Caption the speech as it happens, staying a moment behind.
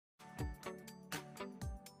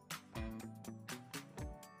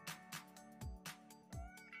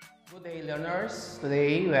Good day, learners.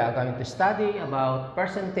 Today we are going to study about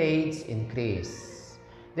percentage increase.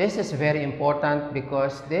 This is very important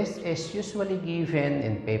because this is usually given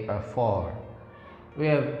in paper 4. We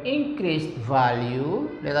have increased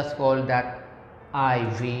value, let us call that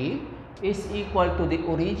IV, is equal to the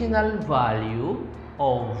original value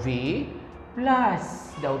OV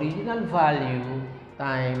plus the original value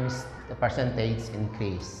times the percentage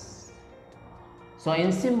increase. So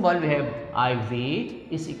in symbol, we have IV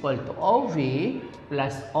is equal to OV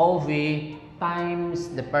plus OV times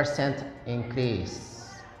the percent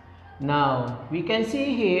increase. Now, we can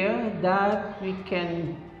see here that we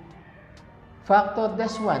can factor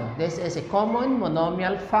this one. This is a common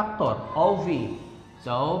monomial factor, OV.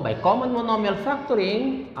 So, by common monomial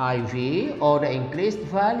factoring, IV or the increased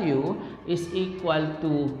value is equal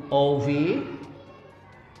to OV.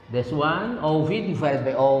 This one, OV divided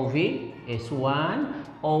by OV is 1,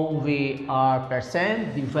 OV R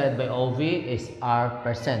percent divided by OV is R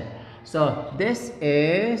percent. So, this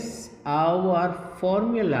is our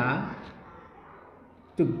formula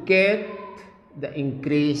to get the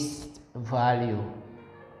increased value.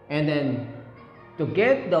 And then, to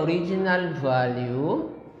get the original value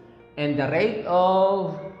and the rate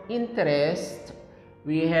of interest,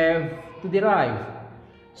 we have to derive.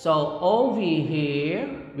 So, OV here,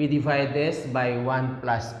 we divide this by 1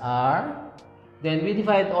 plus R. Then we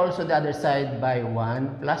divide also the other side by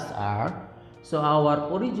 1 plus R. So our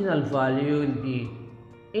original value will be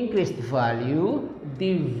increased value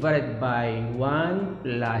divided by 1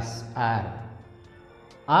 plus R.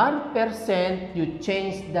 R percent, you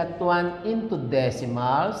change that one into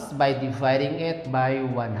decimals by dividing it by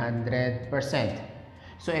 100%.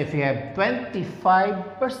 So if you have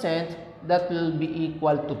 25%, that will be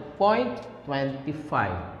equal to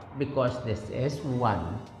 0.25 because this is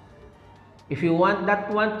 1. If you want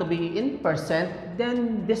that one to be in percent,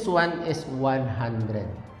 then this one is 100.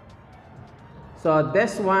 So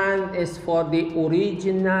this one is for the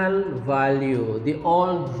original value, the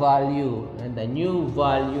old value, and the new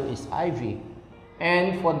value is IV.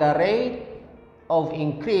 And for the rate of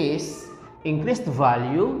increased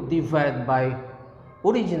value divided by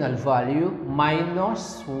original value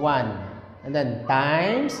minus 1. And then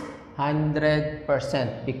times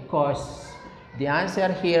 100% because the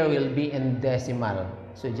answer here will be in decimal.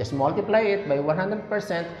 So just multiply it by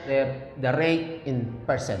 100%, the rate in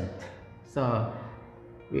percent. So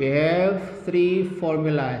we have 3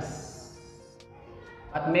 formulas.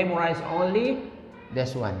 But memorize only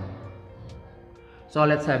this one. So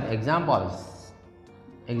let's have examples.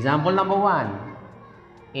 Example number 1.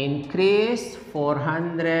 Increase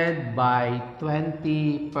 400 by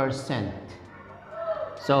 20%.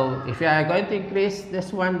 So, if you are going to increase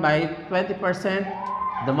this one by 20%,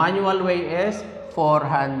 the manual way is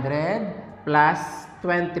 400 plus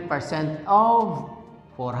 20% of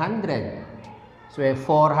 400. So, if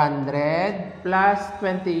 400 plus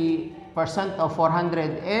 20% of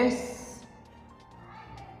 400 is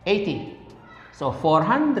 80. So,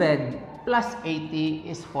 400 plus 80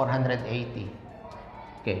 is 480.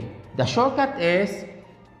 Okay, the shortcut is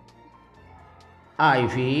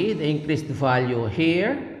IV, the increased value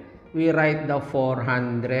here. We write the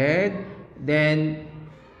 400, then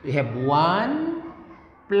we have 1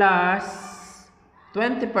 plus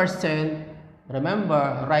 20%.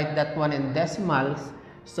 Remember, write that one in decimals.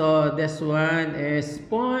 So this one is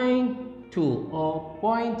 0.2 or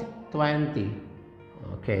 0.20.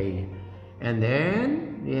 Okay, and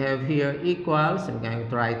then we have here equals, I'm going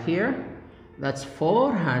to write here. That's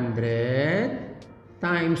 400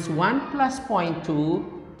 times 1 plus 0.2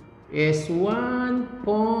 is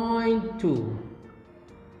 1.2.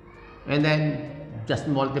 And then just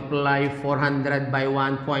multiply 400 by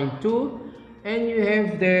 1.2 and you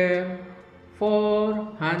have there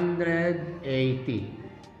 480.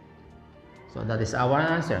 So that is our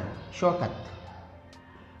answer. Shortcut.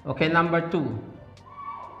 Okay, number 2.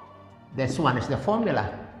 This one is the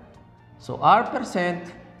formula. So R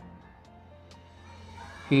percent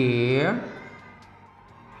here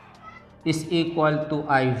is equal to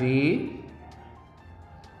IV.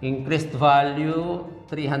 Increased value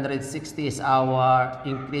 360 is our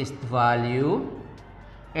increased value,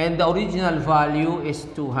 and the original value is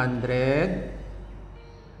 200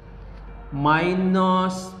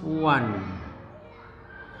 minus 1.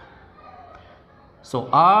 So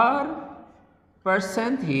R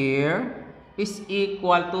percent here is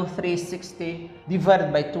equal to 360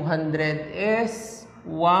 divided by 200 is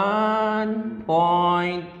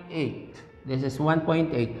 1.8. This is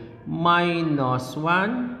 1.8 minus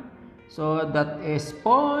 1. So that is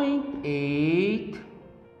 0.8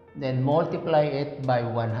 then multiply it by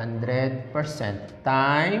 100%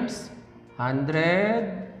 times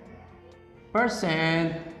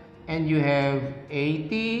 100%, and you have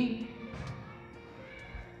 80%.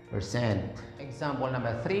 Example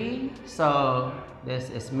number 3. So this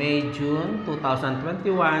is May, June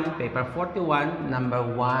 2021, paper 41, number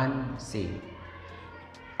 1C.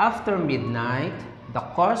 After midnight, the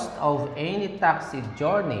cost of any taxi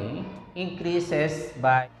journey increases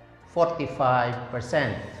by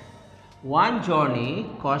 45%. One journey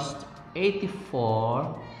costs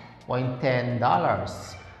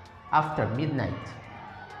 $84.10 after midnight.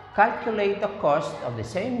 Calculate the cost of the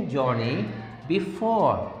same journey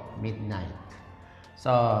before midnight.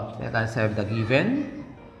 So let us have the given.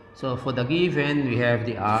 So for the given, we have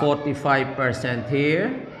the 45%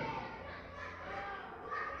 here.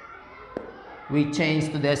 We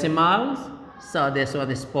change to decimals, so this one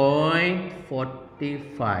is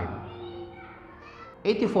 0.45.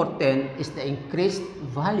 8410 is the increased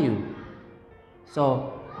value.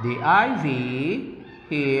 So the IV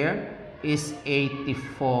here is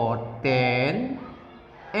 8410,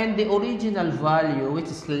 and the original value, which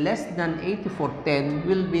is less than 8410,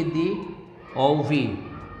 will be the OV.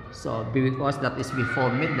 So because that is before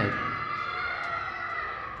midnight.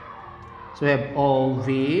 So we have OV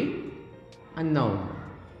unknown.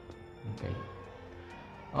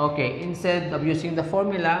 Okay, instead of using the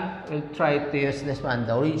formula, we'll try to use this one,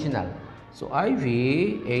 the original. So IV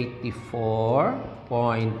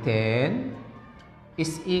 84.10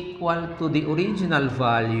 is equal to the original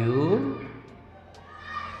value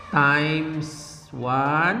times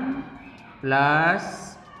 1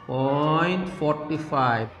 plus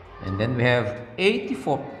 0.45, and then we have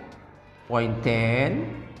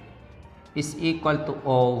 84.10 is equal to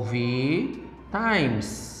OV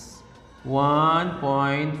times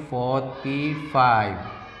 1.45.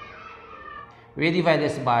 We divide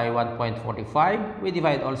this by 1.45. We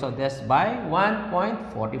divide also this by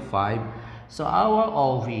 1.45. So our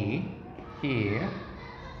OV here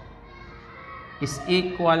is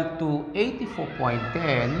equal to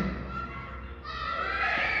 84.10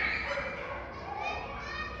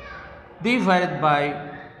 divided by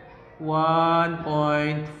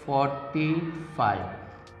 1.45.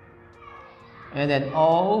 And then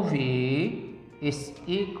OV is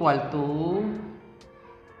equal to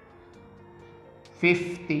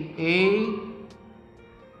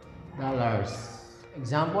 $58.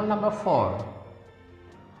 Example number 4.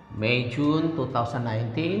 May, June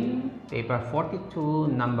 2019, paper 42,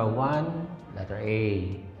 number 1, letter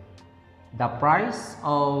A. The price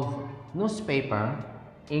of newspaper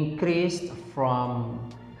increased from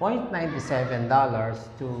 $0.97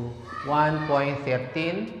 to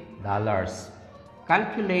 $1.13.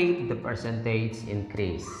 Calculate the percentage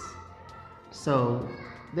increase. So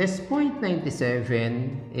this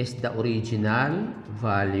 0.97 is the original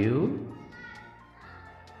value.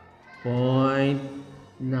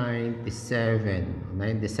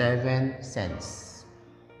 0.97 cents.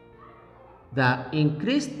 The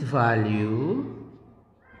increased value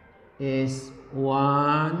is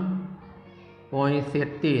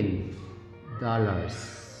 $1.13.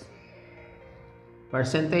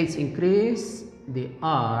 Percentage increase, the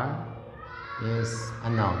R is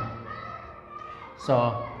unknown.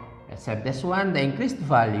 So let's have this one. The increased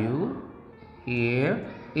value here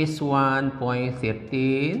is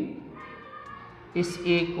 1.13 is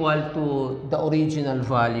equal to the original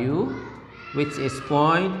value, which is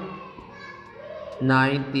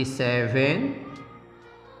 0.97,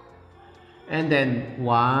 and then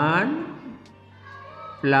 1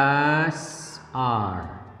 plus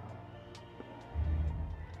R.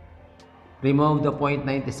 Remove the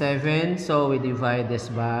 0.97, so we divide this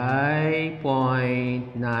by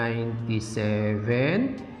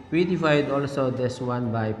 0.97. We divide also this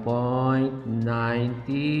one by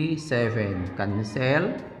 0.97.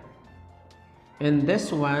 Cancel. And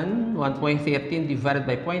this one, 1.13 divided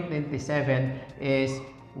by 0.97 is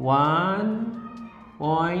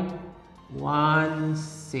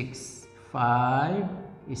 1.165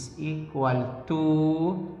 is equal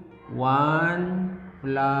to 1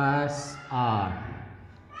 plus R.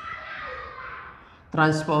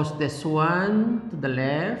 Transpose this one to the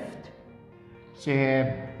left. So you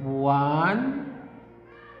have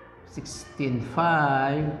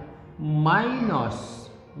 1.165 minus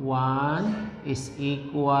 1 is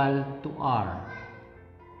equal to R.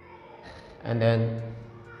 And then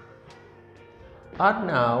R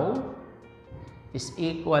now is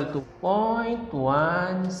equal to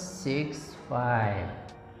 0.165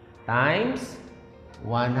 times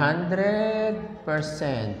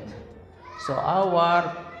 100%. So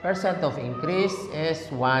our percent of increase is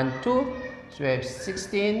 1 to So we have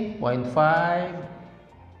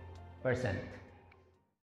 16.5%.